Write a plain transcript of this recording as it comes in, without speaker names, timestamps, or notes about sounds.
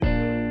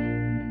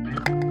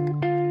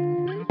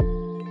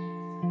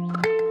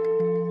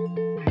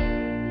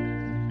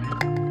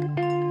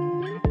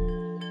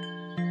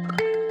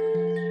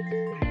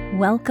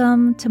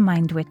Welcome to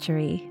Mind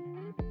Witchery.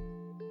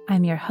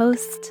 I'm your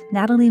host,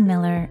 Natalie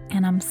Miller,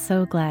 and I'm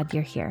so glad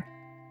you're here.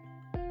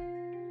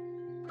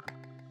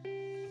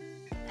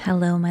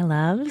 Hello, my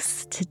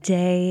loves.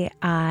 Today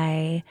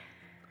I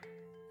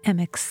am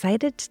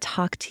excited to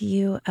talk to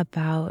you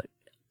about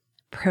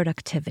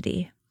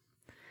productivity.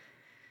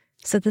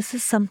 So this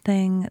is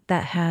something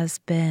that has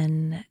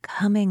been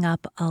coming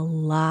up a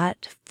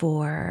lot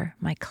for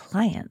my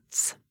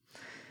clients,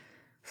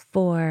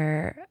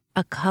 for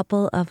a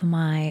couple of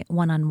my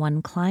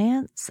one-on-one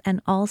clients,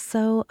 and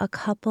also a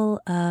couple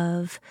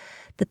of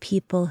the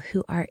people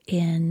who are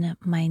in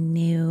my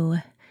new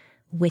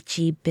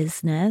witchy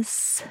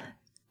business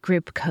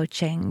group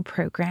coaching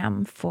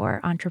program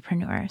for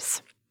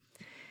entrepreneurs.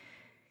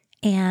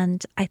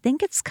 And I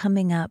think it's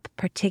coming up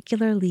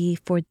particularly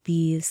for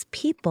these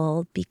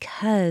people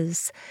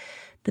because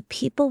the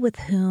people with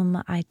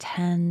whom I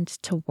tend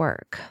to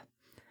work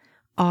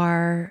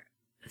are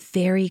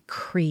very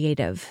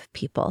creative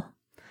people.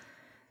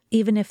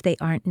 Even if they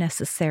aren't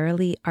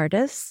necessarily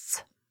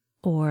artists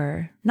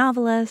or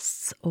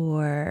novelists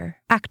or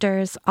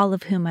actors, all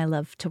of whom I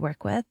love to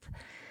work with,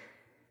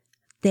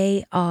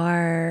 they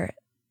are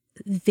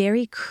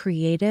very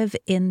creative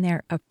in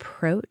their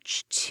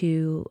approach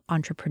to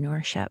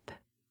entrepreneurship.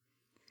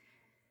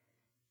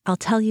 I'll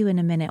tell you in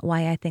a minute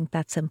why I think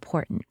that's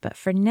important, but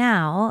for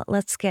now,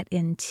 let's get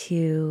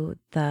into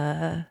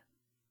the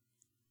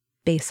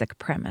basic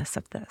premise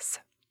of this.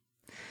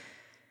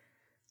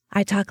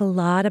 I talk a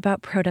lot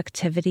about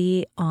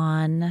productivity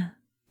on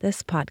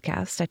this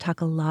podcast. I talk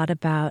a lot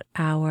about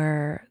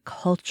our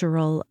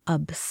cultural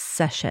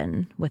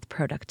obsession with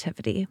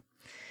productivity.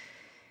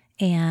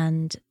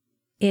 And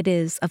it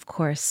is, of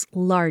course,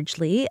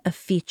 largely a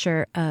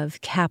feature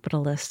of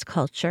capitalist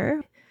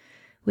culture.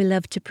 We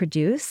love to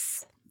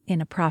produce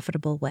in a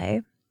profitable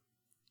way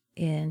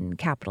in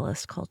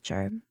capitalist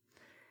culture.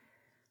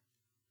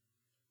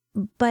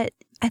 But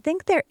I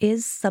think there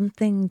is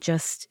something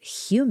just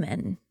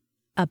human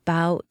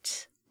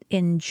about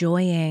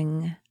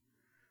enjoying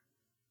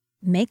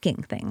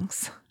making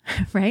things,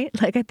 right?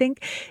 Like, I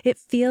think it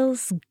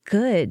feels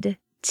good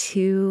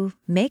to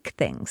make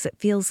things. It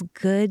feels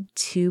good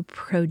to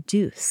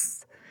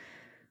produce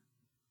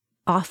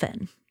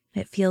often.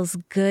 It feels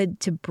good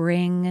to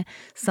bring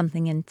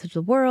something into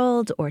the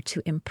world or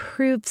to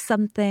improve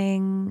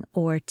something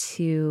or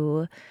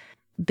to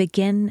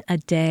begin a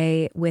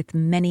day with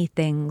many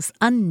things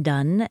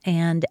undone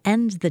and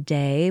end the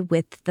day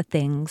with the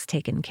things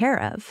taken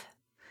care of.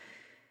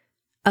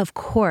 Of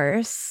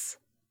course,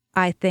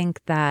 I think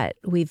that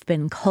we've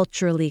been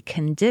culturally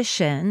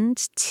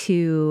conditioned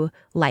to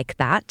like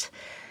that.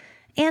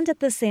 And at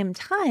the same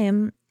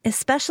time,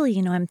 especially,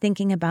 I'm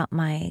thinking about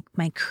my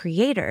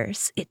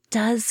creators, it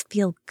does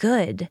feel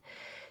good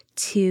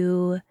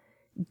to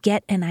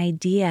get an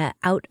idea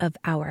out of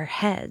our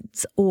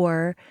heads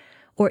or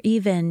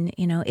even,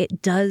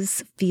 it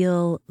does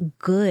feel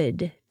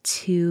good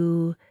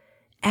to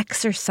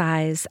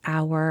exercise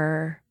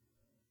our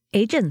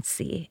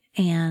agency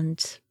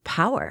and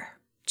power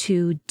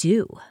to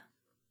do.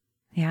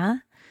 Yeah?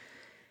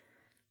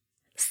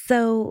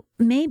 So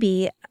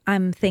maybe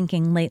I'm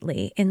thinking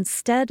lately,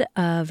 instead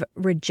of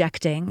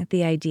rejecting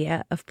the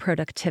idea of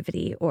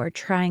productivity or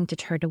trying to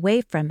turn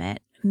away from it,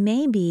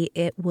 maybe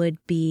it would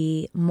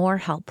be more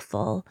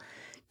helpful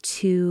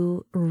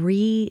to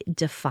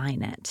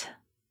redefine it.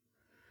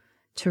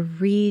 To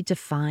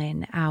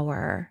redefine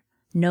our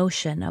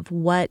notion of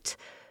what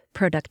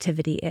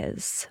productivity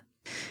is.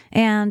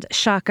 And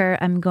shocker,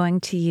 I'm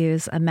going to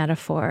use a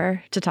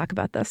metaphor to talk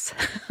about this.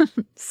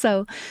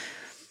 So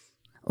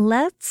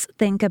let's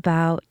think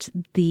about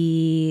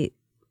the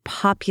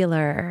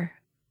popular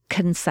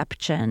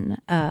conception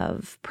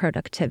of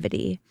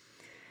productivity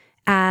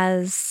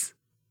as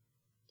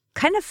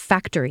kind of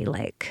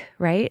factory-like,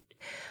 right?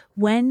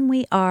 When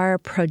we are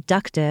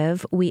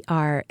productive, we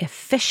are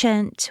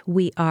efficient,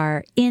 we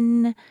are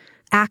in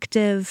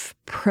active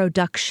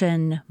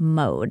production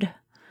mode,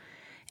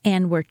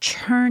 and we're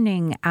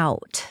churning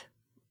out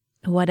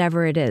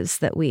whatever it is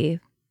that we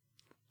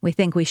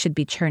think we should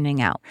be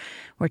churning out.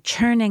 We're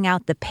churning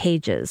out the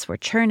pages, we're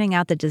churning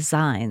out the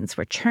designs,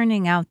 we're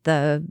churning out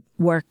the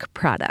work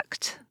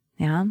product,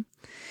 yeah?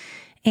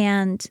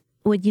 And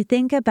when you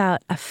think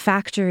about a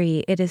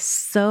factory, it is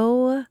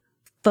so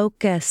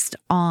focused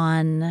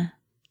on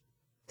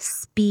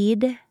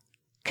speed,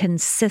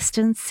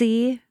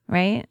 consistency,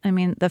 right? I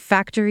mean, the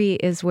factory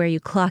is where you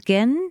clock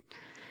in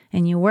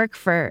and you work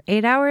for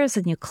 8 hours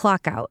and you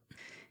clock out.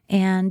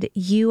 And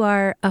you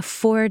are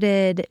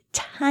afforded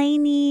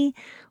tiny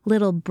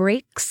little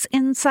breaks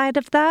inside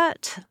of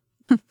that.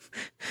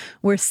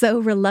 We're so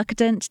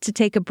reluctant to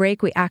take a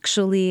break, we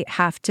actually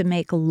have to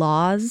make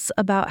laws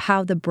about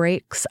how the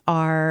breaks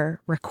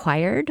are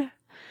required.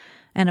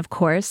 And of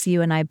course,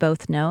 you and I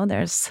both know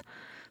there's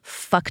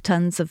fuck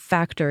tons of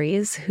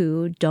factories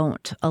who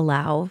don't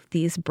allow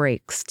these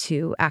breaks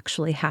to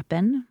actually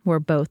happen. We're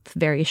both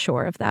very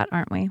sure of that,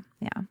 aren't we?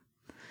 Yeah.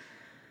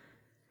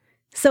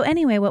 So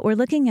anyway, what we're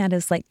looking at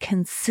is like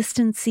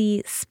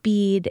consistency,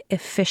 speed,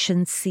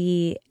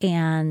 efficiency,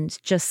 and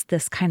just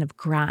this kind of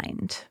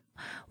grind.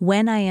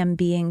 When I am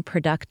being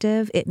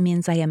productive, it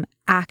means I am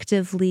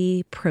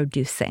actively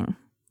producing.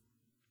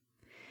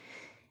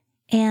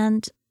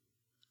 And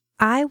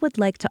I would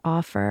like to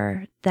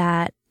offer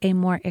that a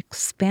more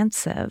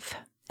expansive,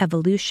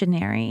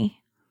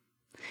 evolutionary,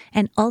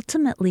 and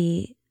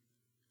ultimately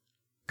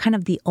kind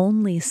of the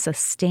only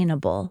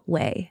sustainable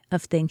way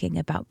of thinking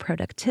about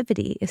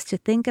productivity is to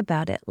think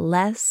about it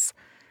less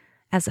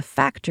as a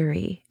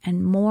factory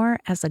and more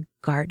as a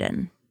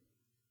garden.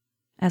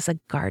 As a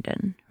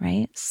garden,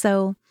 right?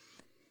 So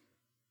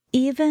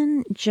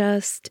even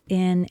just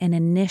in an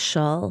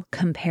initial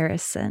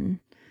comparison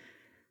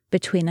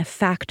between a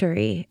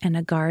factory and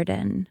a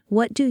garden,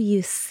 what do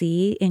you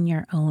see in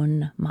your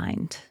own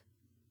mind?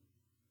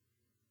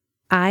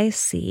 I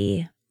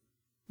see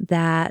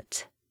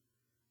that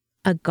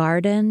a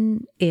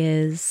garden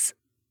is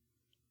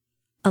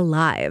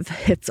alive,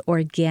 it's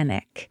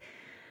organic.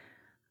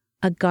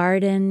 A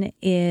garden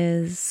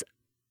is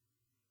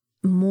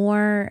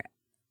more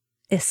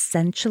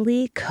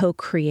essentially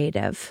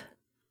co-creative,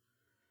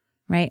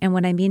 right? And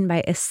what I mean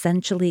by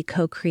essentially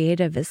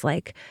co-creative is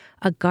like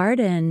a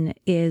garden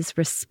is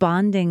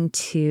responding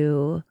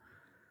to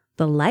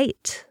the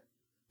light,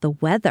 the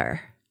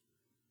weather,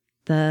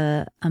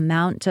 the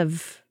amount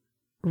of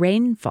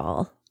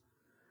rainfall.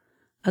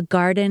 A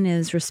garden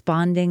is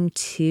responding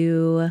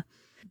to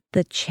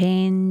the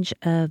change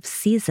of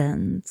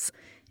seasons.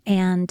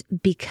 And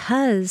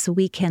because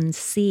we can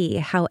see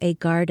how a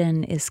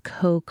garden is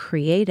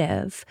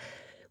co-creative,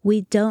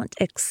 we don't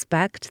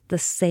expect the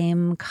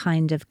same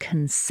kind of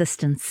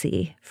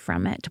consistency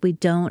from it. We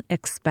don't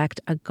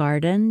expect a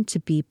garden to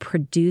be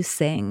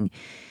producing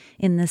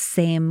in the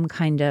same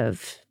kind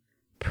of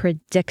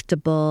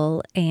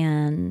predictable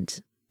and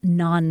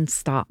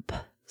nonstop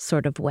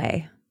sort of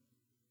way.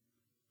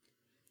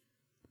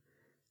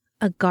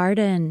 A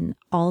garden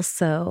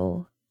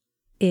also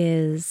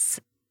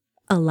is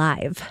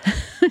alive.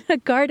 A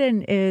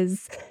garden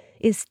is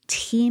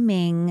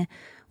teeming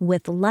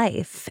with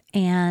life.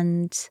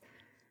 And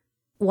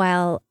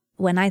while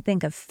when I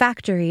think of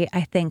factory,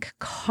 I think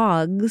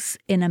cogs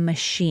in a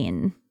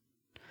machine.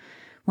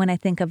 When I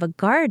think of a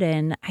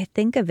garden, I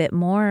think of it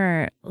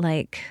more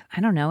like,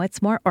 I don't know,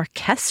 it's more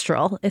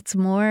orchestral. It's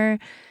more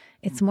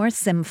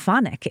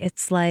symphonic.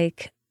 It's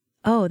like,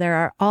 oh, there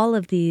are all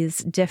of these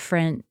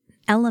different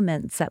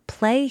elements at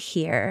play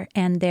here.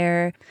 And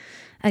they're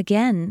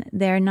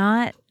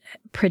not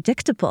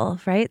predictable,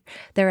 right?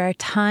 There are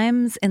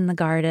times in the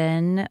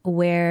garden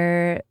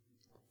where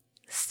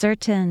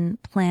certain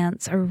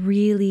plants are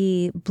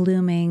really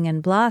blooming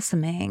and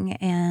blossoming,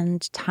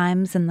 and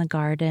times in the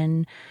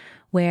garden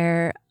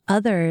where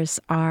others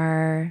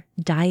are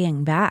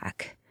dying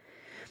back.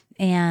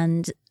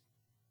 And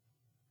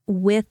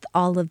with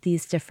all of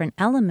these different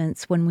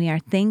elements, when we are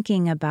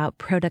thinking about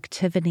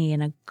productivity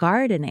in a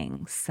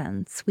gardening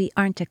sense, we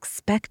aren't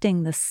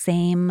expecting the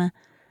same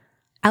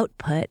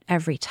output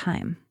every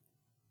time.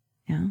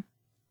 Yeah.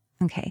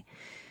 Okay.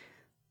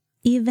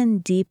 Even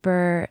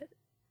deeper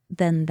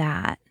than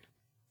that,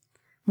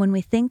 when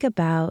we think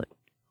about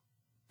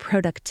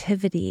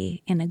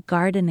productivity in a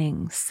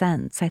gardening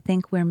sense, I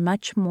think we're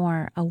much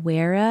more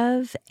aware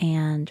of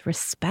and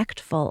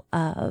respectful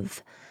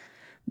of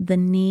the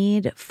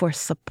need for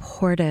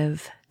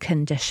supportive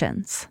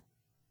conditions,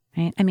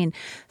 right? I mean,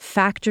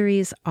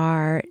 factories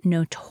are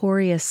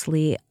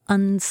notoriously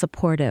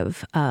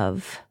unsupportive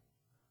of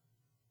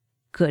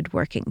good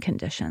working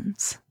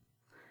conditions.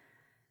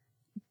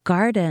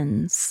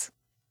 Gardens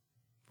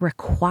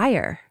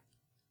require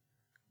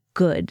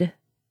good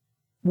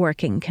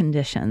working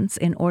conditions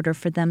in order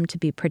for them to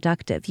be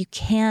productive. You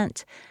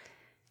can't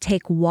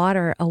take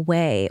water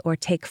away or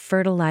take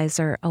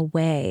fertilizer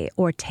away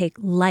or take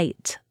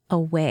light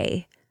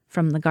away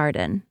from the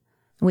garden.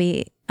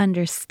 We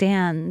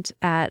understand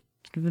at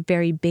a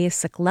very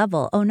basic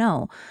level, oh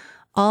no,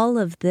 all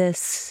of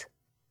this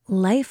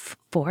life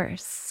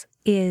force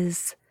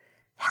is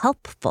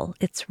helpful.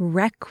 It's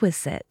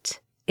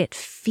requisite. It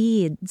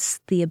feeds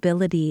the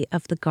ability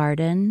of the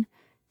garden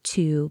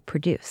to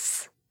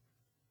produce.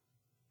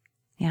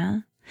 Yeah.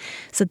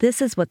 So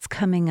this is what's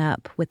coming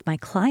up with my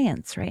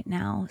clients right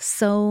now.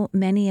 So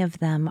many of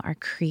them are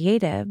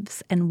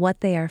creatives, and what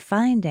they are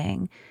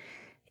finding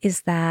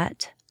is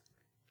that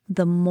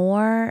the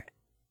more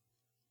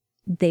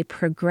they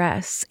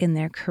progress in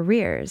their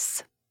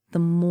careers, the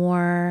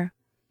more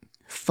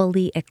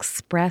fully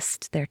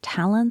expressed their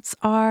talents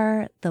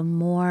are, the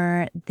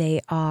more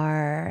they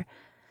are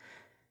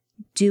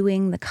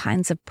doing the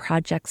kinds of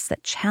projects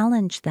that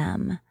challenge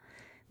them,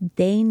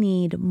 they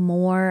need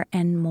more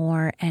and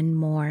more and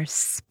more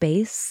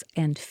space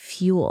and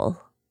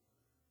fuel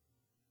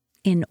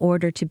in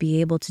order to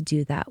be able to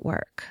do that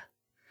work.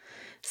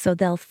 So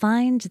they'll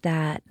find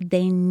that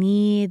they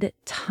need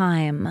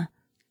time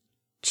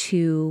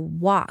to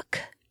walk,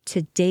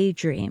 to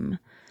daydream,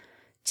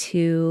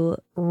 to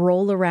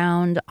roll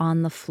around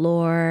on the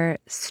floor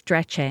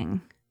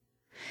stretching.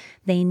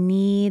 They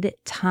need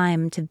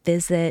time to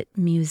visit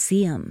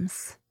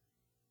museums,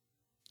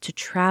 to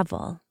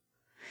travel.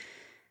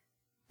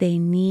 They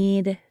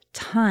need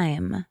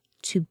time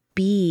to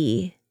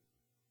be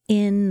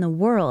in the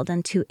world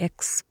and to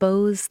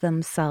expose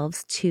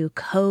themselves to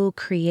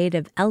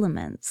co-creative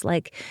elements.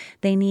 Like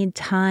they need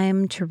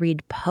time to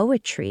read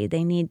poetry.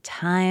 They need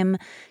time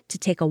to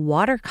take a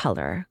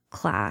watercolor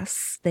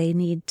class. They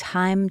need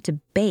time to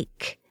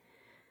bake.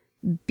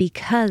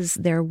 Because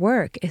their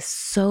work is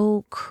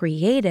so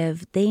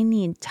creative, they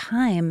need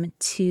time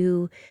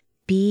to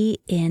be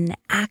in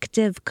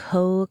active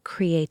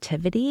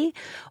co-creativity,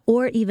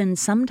 or even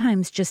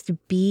sometimes just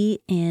be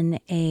in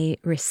a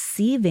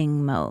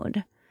receiving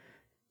mode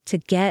to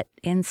get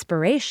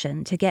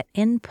inspiration, to get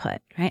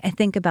input, right? I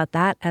think about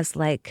that as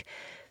like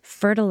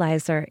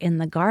fertilizer in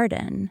the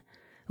garden.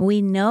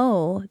 We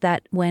know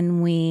that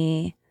when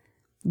we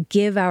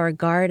give our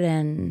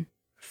garden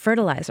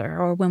fertilizer,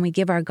 or when we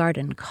give our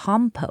garden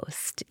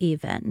compost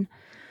even,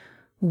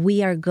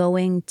 we are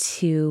going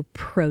to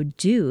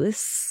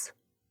produce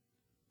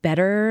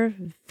better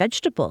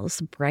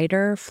vegetables,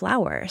 brighter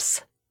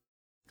flowers.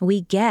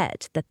 We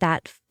get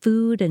that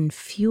food and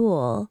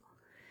fuel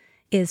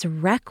is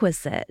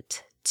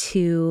requisite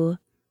to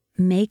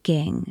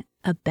making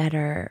a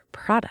better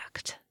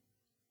product,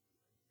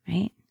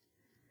 right?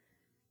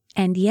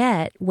 And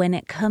yet, when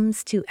it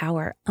comes to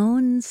our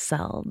own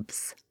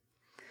selves,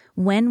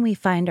 when we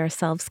find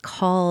ourselves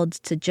called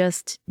to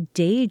just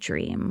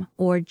daydream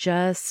or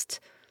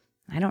just,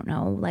 I don't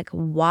know, like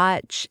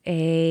watch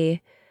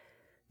a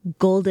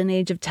golden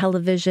age of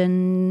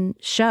television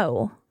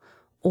show,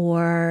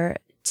 or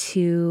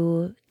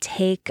to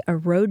take a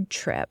road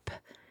trip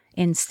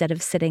instead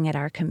of sitting at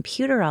our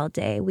computer all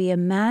day, we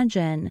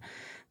imagine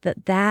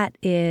that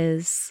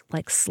is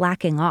like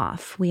slacking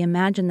off. We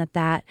imagine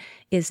that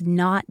is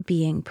not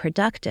being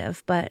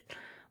productive. But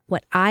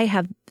what I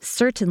have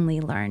certainly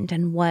learned,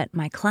 and what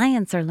my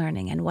clients are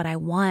learning, and what I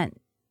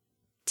want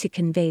to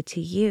convey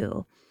to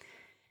you,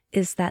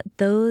 is that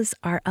those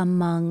are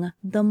among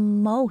the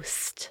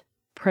most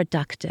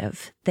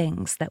productive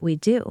things that we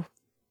do.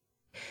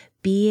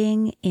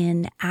 Being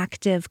in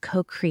active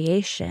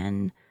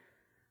co-creation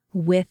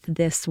with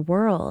this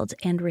world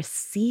and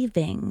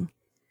receiving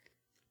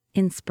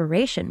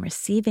inspiration,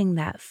 receiving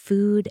that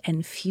food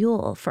and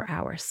fuel for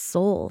our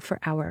soul, for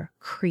our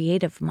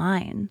creative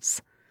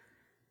minds.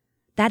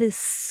 That is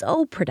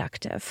so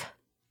productive.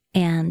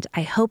 And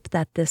I hope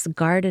that this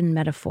garden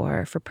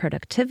metaphor for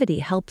productivity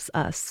helps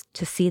us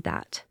to see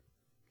that.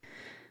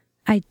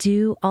 I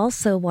do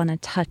also want to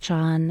touch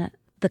on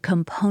the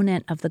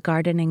component of the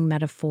gardening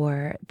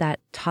metaphor that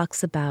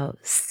talks about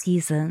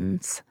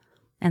seasons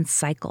and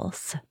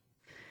cycles.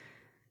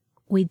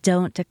 We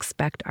don't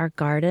expect our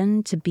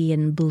garden to be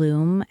in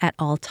bloom at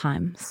all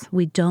times.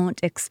 We don't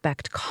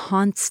expect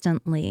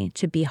constantly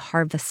to be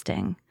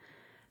harvesting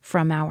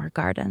from our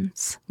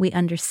gardens. We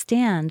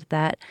understand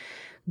that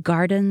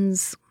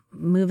gardens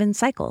move in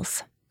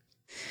cycles,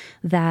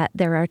 that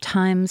there are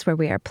times where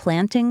we are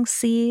planting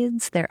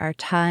seeds. There are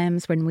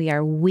times when we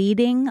are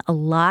weeding a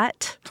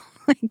lot,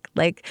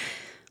 like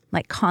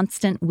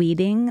constant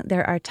weeding.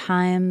 There are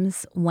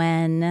times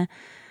when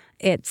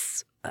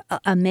it's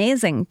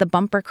amazing, the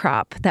bumper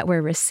crop that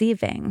we're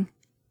receiving.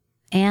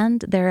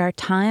 And there are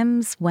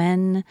times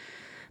when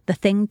the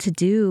thing to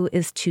do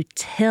is to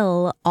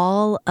till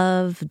all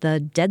of the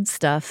dead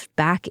stuff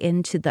back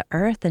into the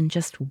earth and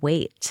just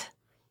wait.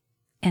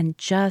 And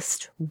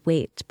just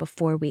wait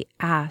before we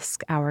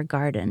ask our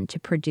garden to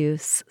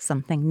produce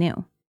something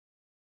new.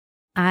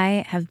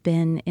 I have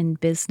been in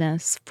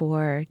business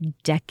for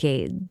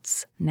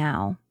decades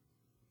now,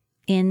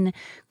 in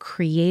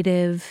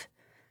creative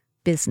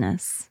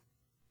business.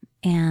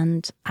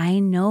 And I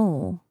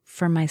know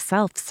for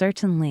myself,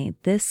 certainly,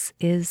 this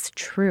is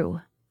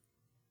true.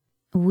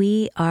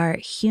 We are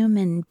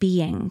human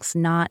beings,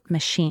 not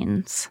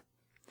machines.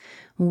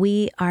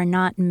 We are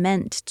not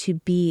meant to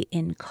be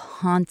in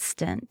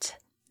constant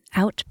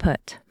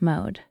output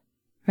mode,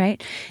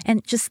 right?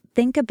 And just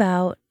think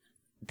about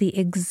the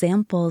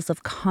examples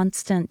of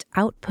constant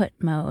output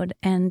mode,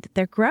 and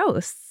they're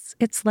gross.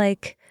 It's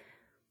like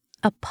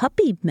a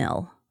puppy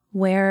mill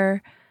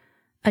where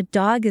a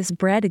dog is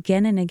bred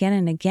again and again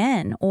and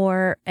again,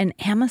 or an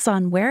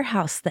Amazon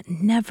warehouse that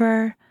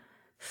never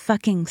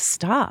fucking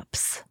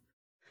stops.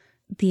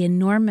 The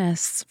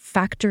enormous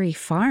factory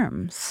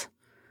farms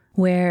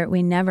where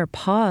we never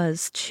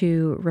pause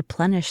to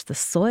replenish the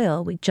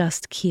soil. We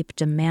just keep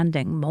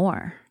demanding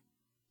more.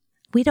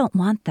 We don't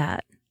want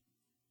that,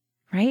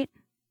 right?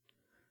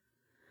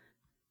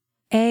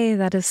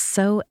 That is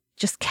so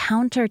just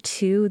counter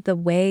to the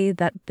way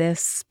that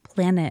this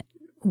planet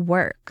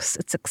works.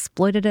 It's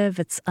exploitative,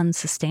 it's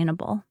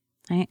unsustainable,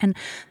 right? And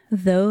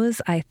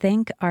those, I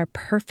think, are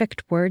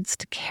perfect words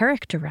to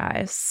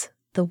characterize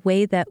the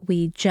way that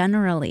we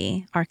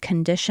generally are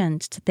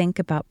conditioned to think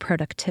about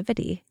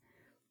productivity.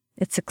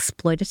 It's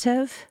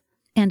exploitative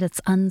and it's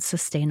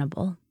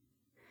unsustainable.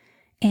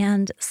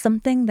 And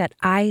something that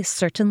I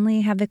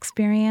certainly have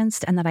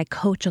experienced and that I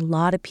coach a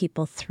lot of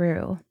people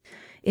through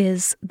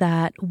is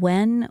that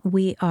when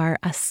we are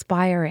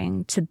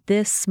aspiring to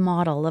this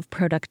model of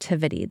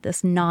productivity,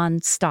 this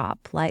nonstop,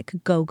 like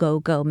go, go,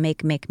 go,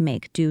 make,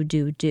 do,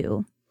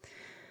 do,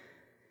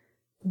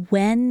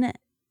 when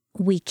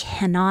we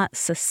cannot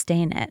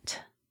sustain it,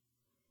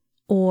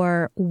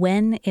 or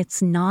when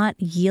it's not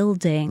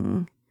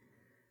yielding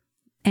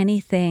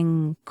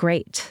anything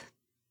great,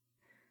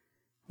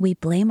 we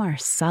blame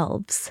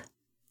ourselves.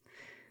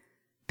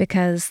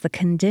 Because the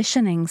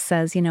conditioning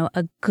says,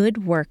 a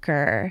good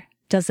worker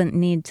doesn't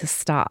need to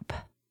stop.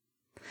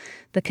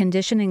 The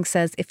conditioning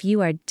says if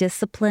you are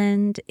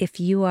disciplined, if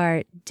you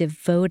are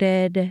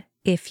devoted,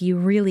 if you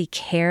really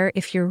care,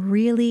 if you're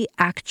really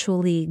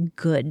actually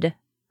good,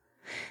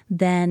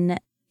 then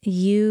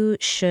you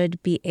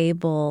should be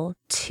able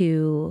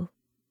to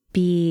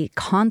be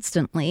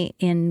constantly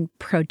in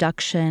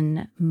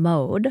production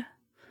mode.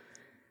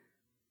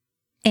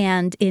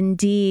 And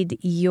indeed,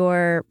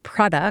 your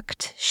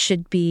product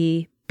should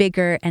be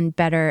bigger and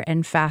better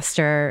and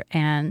faster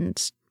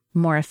and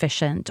more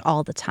efficient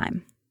all the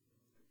time.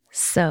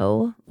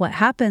 So what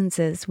happens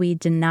is we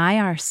deny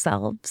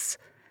ourselves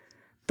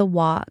the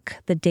walk,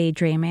 the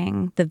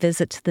daydreaming, the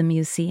visit to the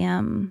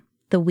museum,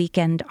 the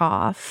weekend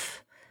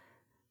off,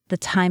 the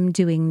time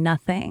doing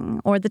nothing,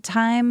 or the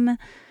time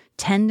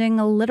tending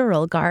a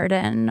literal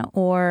garden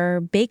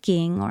or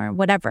baking or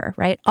whatever,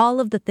 right? All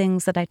of the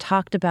things that I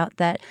talked about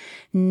that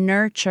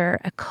nurture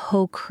a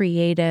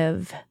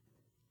co-creative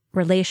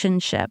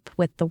relationship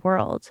with the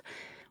world.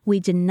 We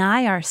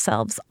deny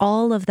ourselves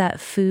all of that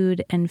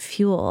food and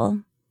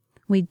fuel.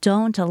 We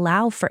don't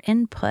allow for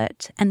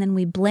input, and then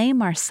we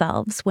blame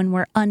ourselves when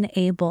we're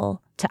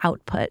unable to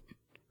output.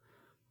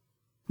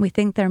 We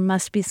think there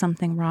must be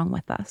something wrong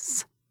with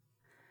us.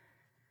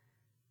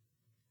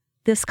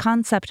 This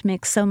concept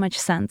makes so much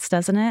sense,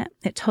 doesn't it?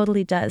 It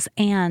totally does.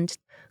 And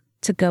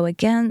to go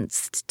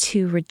against,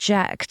 to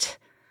reject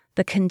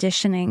the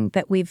conditioning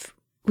that we've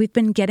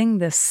been getting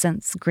this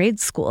since grade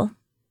school,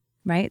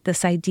 right?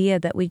 This idea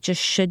that we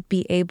just should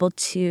be able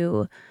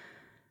to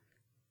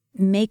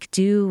make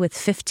do with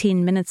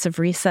 15 minutes of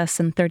recess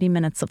and 30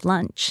 minutes of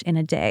lunch in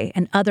a day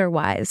and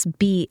otherwise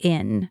be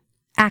in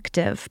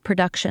active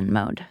production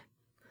mode.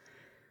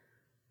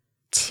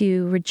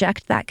 To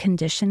reject that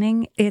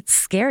conditioning, it's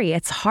scary,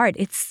 it's hard,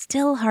 it's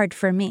still hard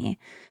for me.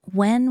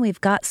 When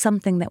we've got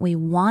something that we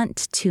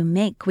want to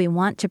make, we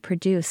want to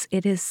produce,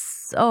 it is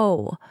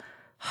so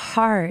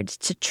hard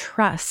to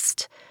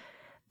trust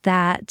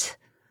that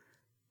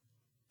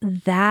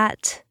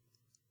that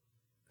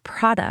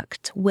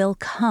product will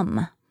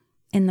come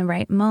in the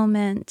right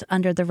moment,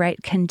 under the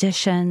right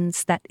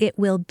conditions, that it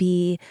will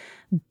be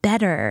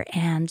better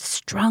and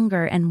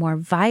stronger and more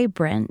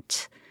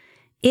vibrant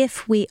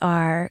if we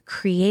are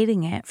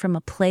creating it from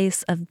a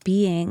place of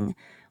being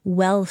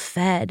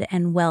well-fed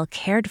and well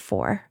cared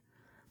for.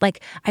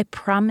 Like, I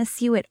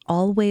promise you, it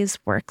always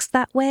works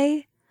that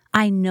way.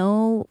 I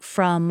know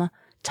from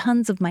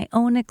tons of my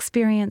own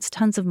experience,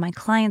 tons of my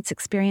clients'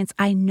 experience,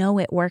 I know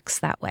it works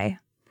that way.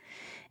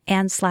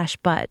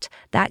 But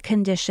that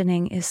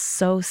conditioning is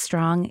so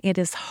strong, it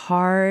is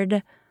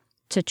hard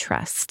to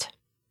trust.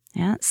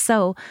 Yeah.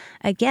 So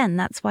again,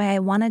 that's why I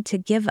wanted to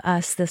give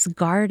us this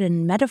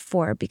garden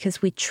metaphor,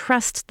 because we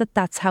trust that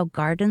that's how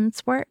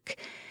gardens work.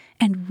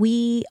 And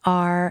we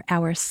are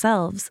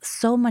ourselves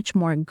so much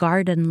more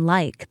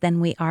garden-like than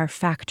we are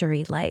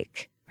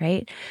factory-like,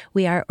 right?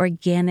 We are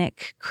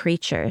organic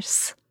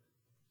creatures.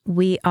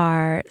 We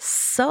are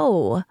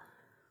so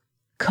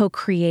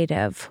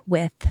co-creative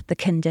with the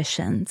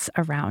conditions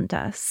around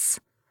us.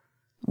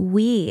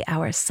 We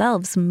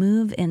ourselves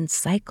move in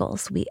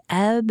cycles. We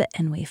ebb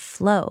and we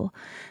flow.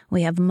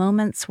 We have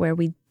moments where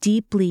we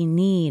deeply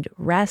need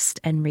rest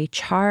and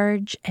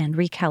recharge and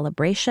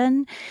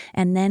recalibration.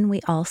 And then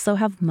we also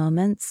have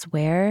moments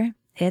where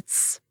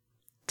it's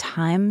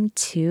time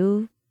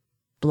to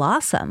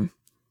blossom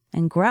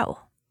and grow.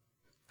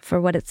 For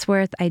what it's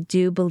worth, I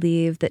do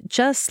believe that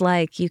just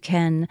like you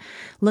can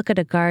look at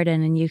a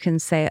garden and you can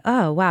say,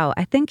 oh, wow,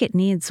 I think it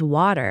needs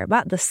water.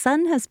 Wow, the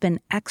sun has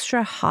been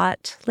extra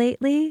hot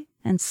lately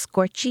and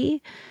scorchy.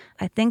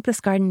 I think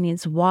this garden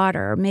needs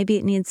water. Or maybe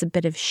it needs a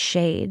bit of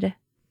shade.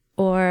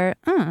 Or,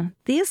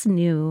 these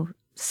new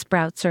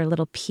sprouts are a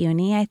little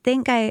puny. I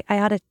think I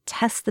ought to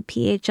test the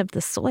pH of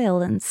the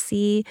soil and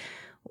see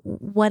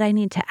what I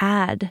need to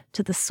add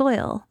to the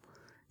soil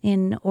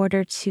in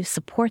order to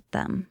support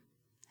them.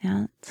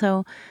 Yeah.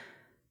 So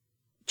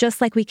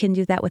just like we can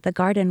do that with a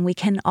garden, we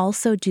can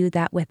also do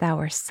that with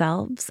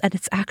ourselves. And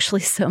it's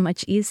actually so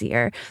much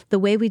easier. The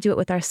way we do it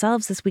with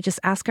ourselves is we just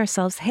ask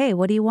ourselves, hey,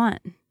 what do you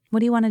want? What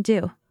do you want to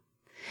do?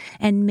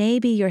 And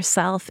maybe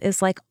yourself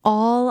is like,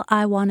 all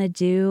I want to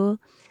do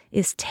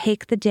is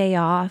take the day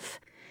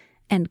off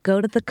and go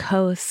to the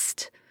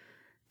coast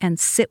and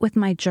sit with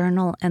my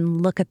journal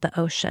and look at the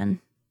ocean.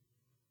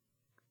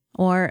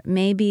 Or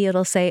maybe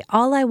it'll say,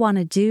 all I want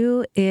to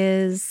do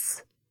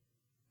is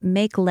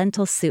make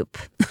lentil soup.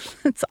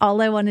 That's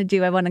all I want to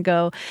do. I want to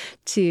go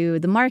to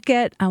the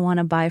market. I want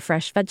to buy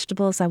fresh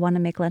vegetables. I want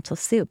to make lentil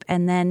soup.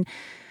 And then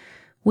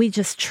We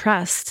just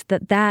trust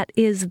that that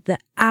is the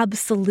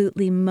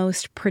absolutely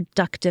most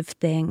productive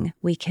thing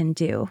we can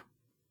do.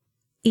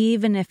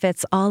 Even if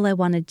it's all I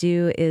want to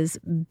do is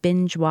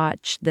binge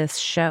watch this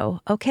show.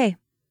 Okay,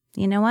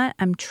 you know what?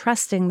 I'm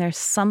trusting there's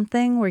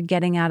something we're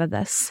getting out of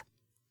this.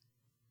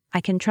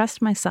 I can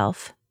trust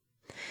myself.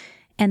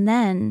 And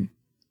then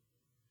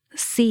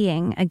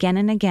seeing again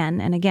and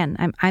again and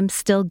again, I'm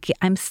still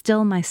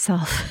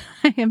myself.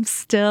 I am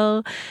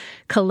still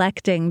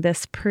collecting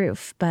this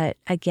proof, but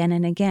again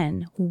and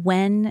again,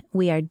 when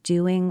we are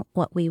doing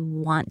what we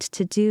want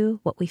to do,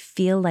 what we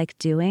feel like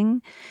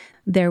doing,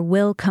 there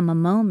will come a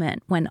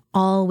moment when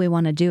all we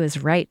want to do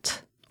is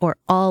write, or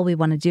all we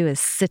want to do is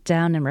sit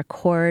down and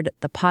record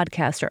the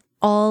podcast, or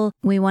all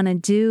we want to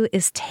do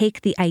is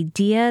take the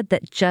idea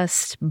that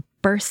just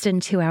burst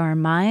into our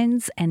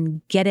minds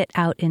and get it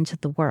out into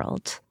the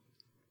world.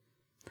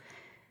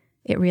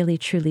 It really,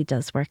 truly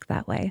does work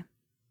that way.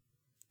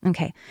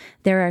 Okay,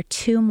 there are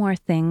two more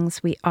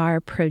things we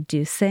are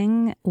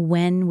producing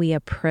when we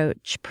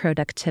approach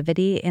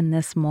productivity in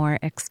this more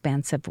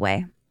expansive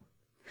way.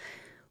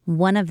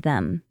 One of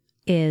them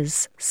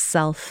is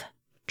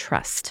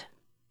self-trust.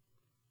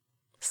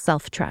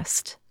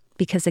 Self-trust.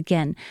 Because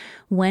again,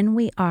 when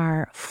we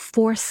are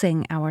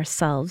forcing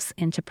ourselves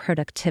into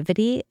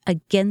productivity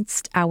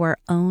against our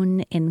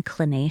own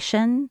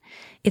inclination,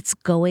 it's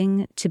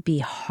going to be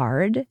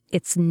hard.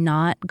 It's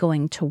not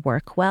going to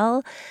work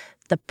well.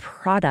 The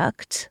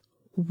product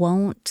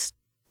won't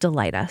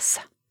delight us.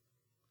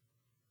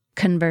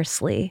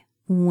 Conversely,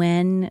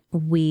 when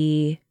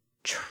we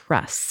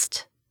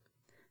trust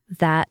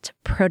that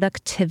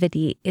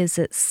productivity is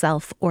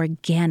itself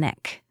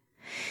organic,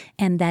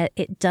 and that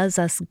it does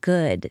us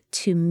good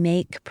to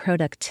make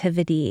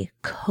productivity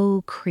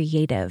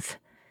co-creative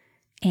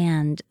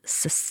and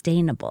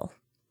sustainable.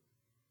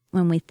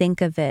 When we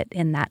think of it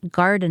in that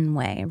garden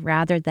way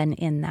rather than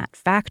in that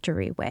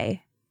factory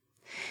way,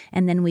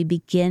 and then we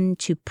begin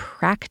to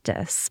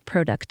practice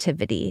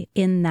productivity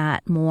in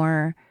that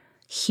more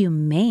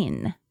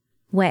humane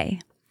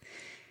way,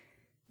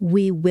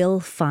 we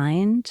will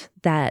find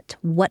that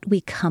what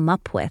we come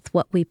up with,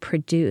 what we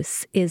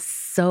produce, is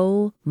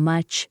so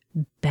much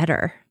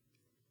better,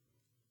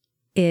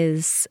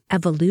 is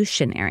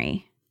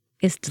evolutionary,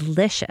 is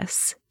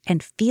delicious,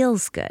 and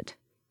feels good.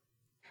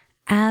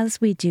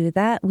 As we do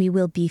that, we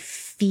will be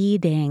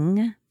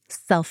feeding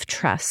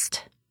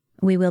self-trust.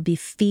 We will be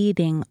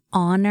feeding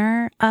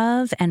honor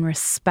of and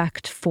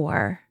respect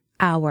for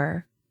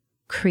our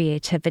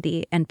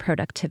creativity and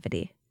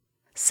productivity.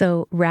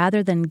 So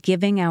rather than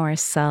giving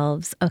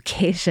ourselves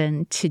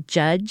occasion to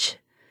judge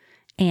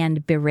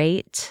and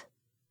berate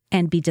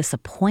and be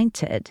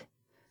disappointed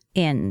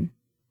in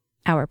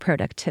our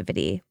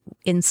productivity,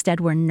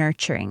 instead we're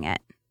nurturing it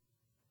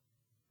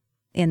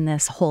in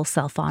this whole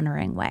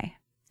self-honoring way.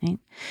 Right?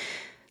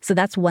 So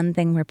that's one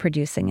thing we're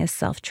producing is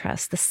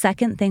self-trust. The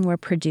second thing we're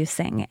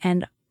producing,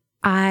 and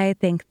I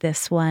think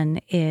this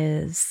one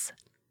is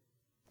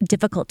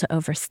difficult to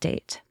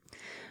overstate,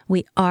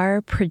 we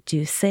are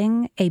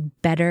producing a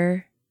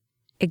better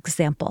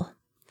example.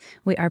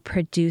 We are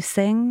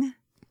producing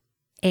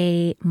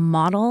a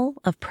model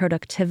of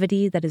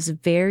productivity that is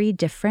very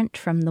different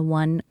from the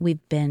one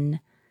we've been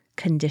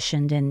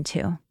conditioned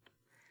into.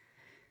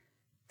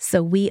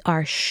 So we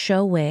are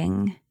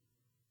showing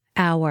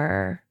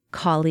our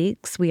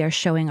colleagues, we are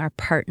showing our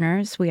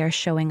partners, we are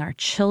showing our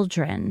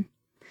children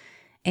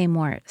a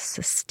more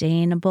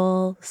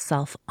sustainable,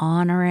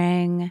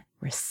 self-honoring,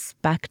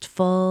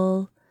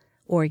 respectful,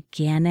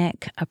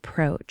 organic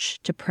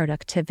approach to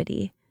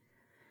productivity.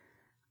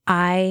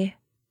 I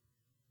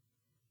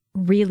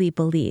really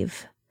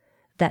believe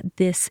that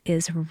this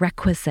is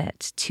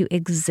requisite to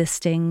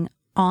existing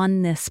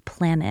on this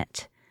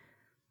planet.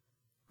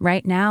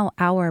 Right now,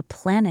 our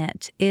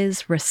planet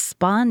is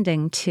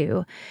responding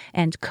to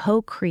and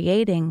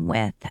co-creating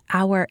with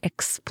our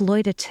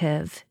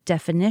exploitative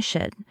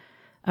definition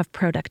of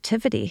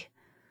productivity.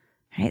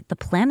 Right? The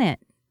planet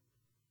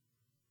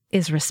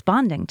is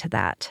responding to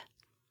that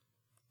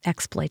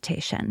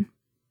exploitation.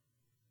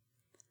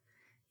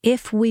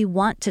 If we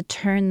want to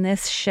turn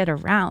this shit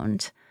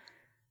around,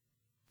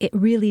 it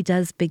really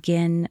does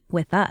begin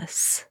with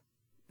us.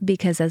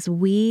 Because as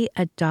we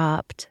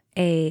adopt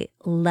a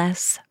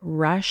less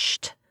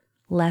rushed,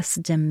 less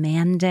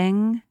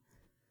demanding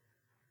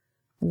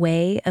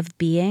way of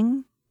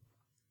being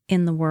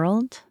in the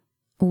world,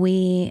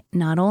 we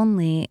not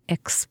only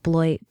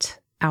exploit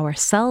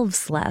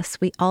ourselves less,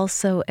 we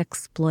also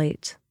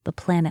exploit the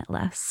planet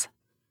less.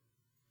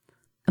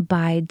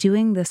 By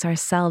doing this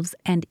ourselves,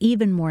 and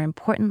even more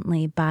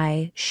importantly,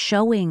 by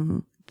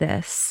showing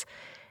this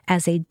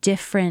as a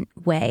different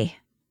way,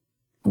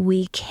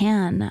 we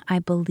can, I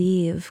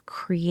believe,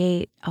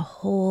 create a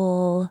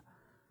whole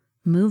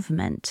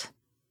movement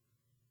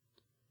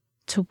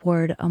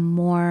toward a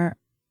more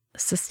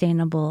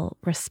sustainable,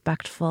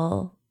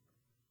 respectful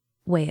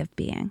way of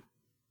being.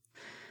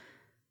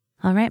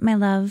 All right, my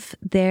love,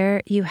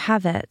 there you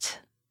have it.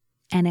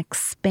 An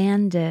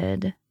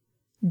expanded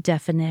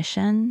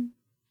definition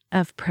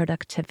of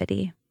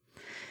productivity.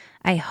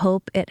 I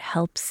hope it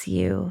helps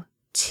you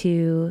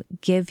to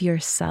give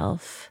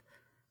yourself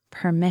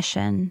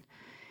permission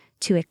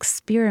to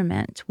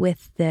experiment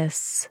with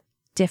this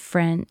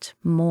different,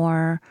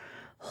 more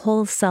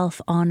whole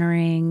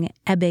self-honoring,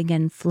 ebbing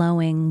and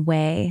flowing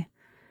way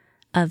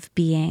of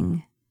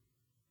being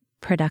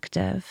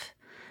productive.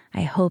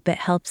 I hope it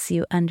helps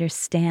you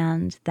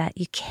understand that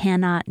you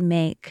cannot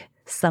make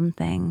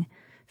something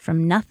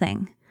from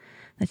nothing,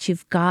 that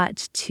you've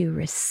got to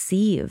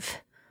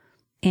receive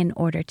in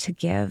order to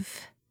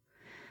give,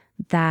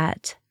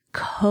 that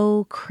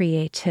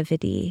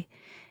co-creativity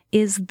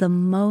is the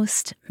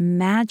most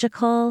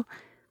magical,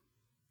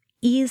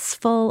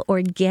 easeful,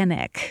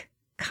 organic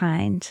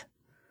kind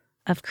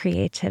of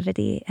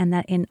creativity, and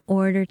that in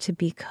order to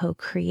be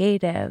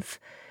co-creative,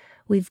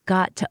 we've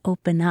got to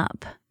open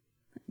up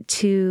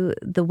to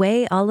the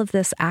way all of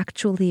this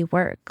actually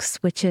works,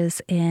 which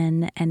is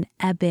in an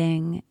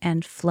ebbing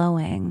and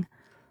flowing,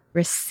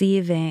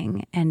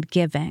 receiving and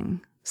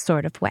giving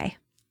sort of way.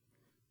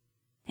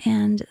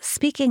 And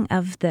speaking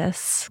of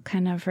this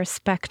kind of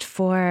respect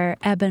for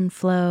ebb and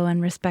flow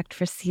and respect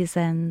for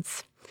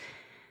seasons,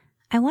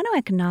 I want to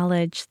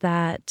acknowledge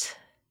that,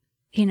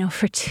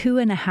 for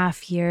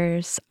 2.5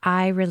 years,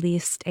 I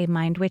released a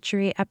Mind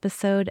Witchery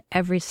episode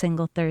every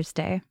single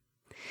Thursday.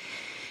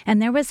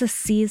 And there was a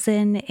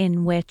season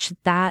in which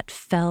that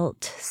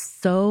felt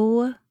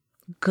so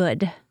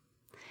good.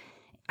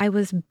 I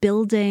was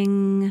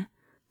building,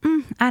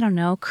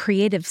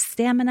 creative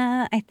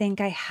stamina. I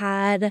think I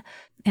had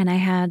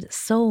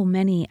so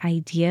many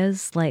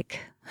ideas, I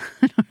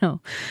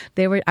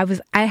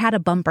had a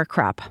bumper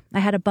crop. I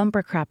had a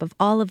bumper crop of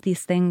all of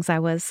these things I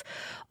was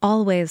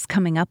always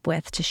coming up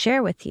with to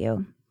share with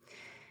you.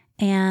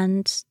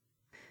 And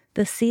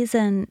the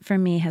season for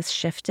me has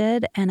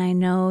shifted, and I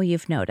know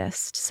you've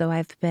noticed. So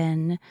I've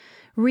been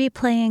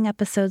replaying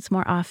episodes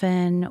more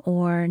often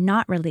or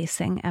not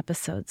releasing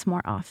episodes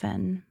more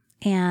often.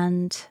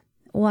 And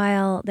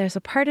while there's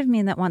a part of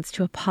me that wants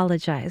to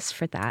apologize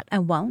for that, I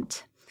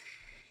won't.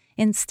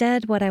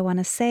 Instead, what I want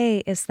to say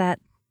is that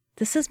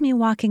this is me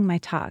walking my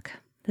talk.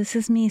 This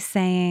is me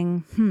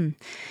saying,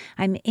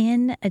 I'm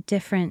in a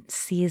different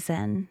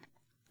season.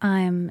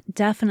 I'm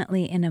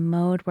definitely in a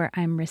mode where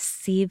I'm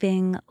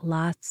receiving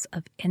lots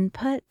of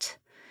input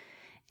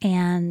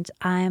and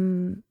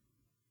I'm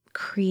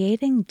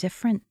creating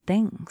different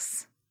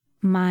things.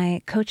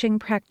 My coaching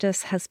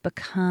practice has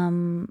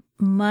become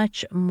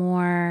much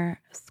more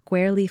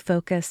squarely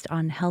focused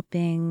on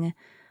helping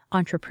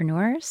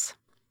entrepreneurs.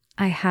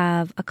 I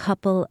have a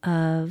couple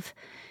of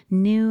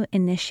new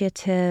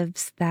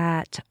initiatives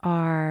that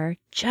are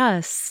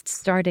just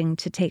starting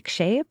to take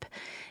shape.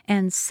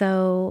 And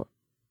so,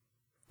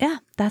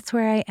 that's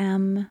where I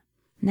am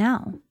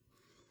now.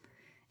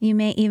 You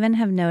may even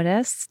have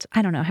noticed,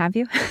 I don't know, have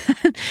you?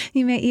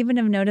 You may even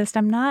have noticed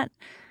I'm not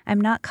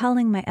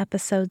calling my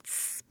episodes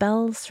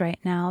spells right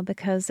now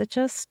because it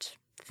just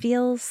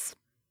feels,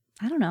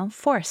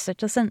 forced. It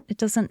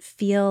doesn't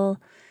feel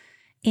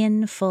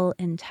in full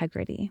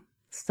integrity.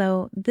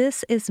 So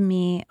this is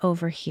me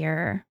over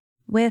here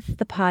with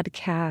the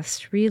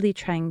podcast, really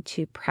trying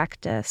to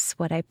practice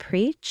what I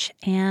preach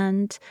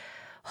and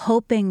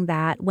hoping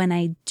that when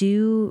I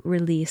do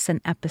release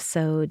an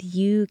episode,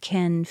 you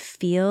can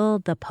feel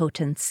the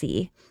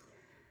potency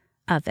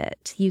of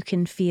it. You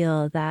can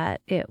feel that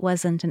it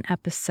wasn't an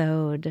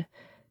episode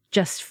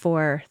just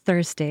for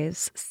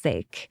Thursday's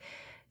sake.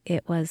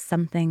 It was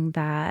something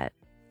that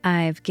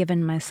I've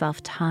given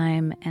myself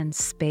time and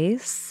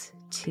space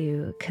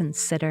to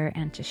consider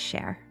and to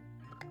share.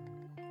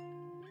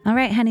 All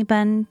right, honey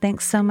bun,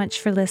 thanks so much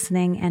for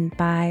listening, and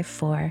bye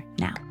for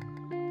now.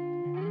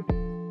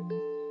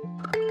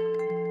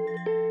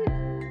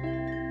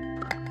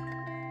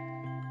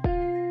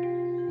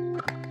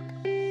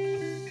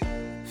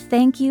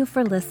 Thank you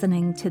for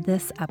listening to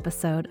this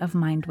episode of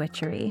Mind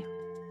Witchery.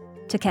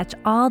 To catch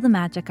all the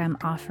magic I'm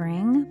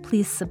offering,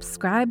 please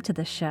subscribe to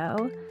the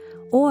show.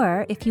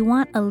 Or if you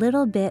want a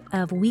little bit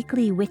of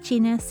weekly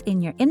witchiness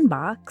in your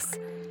inbox,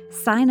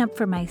 sign up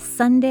for my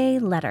Sunday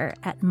letter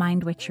at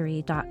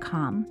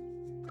mindwitchery.com.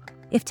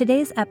 If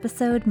today's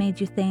episode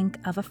made you think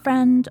of a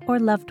friend or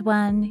loved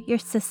one, your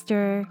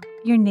sister,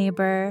 your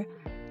neighbor,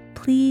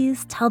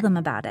 please tell them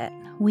about it.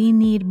 We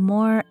need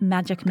more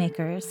magic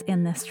makers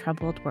in this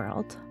troubled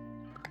world.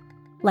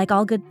 Like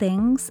all good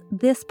things,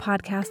 this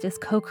podcast is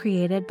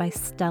co-created by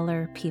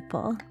stellar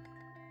people.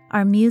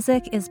 Our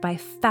music is by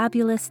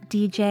fabulous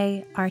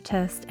DJ,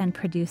 artist, and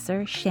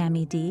producer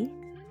Shammy D.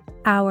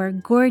 Our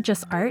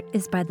gorgeous art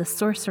is by the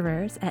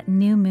sorcerers at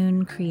New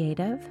Moon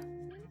Creative.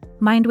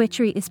 Mind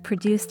Witchery is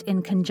produced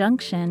in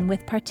conjunction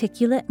with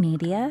Particulate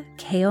Media,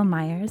 K.O.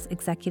 Myers,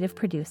 executive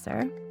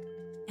producer.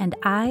 And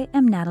I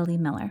am Natalie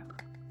Miller.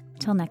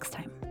 Till next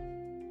time.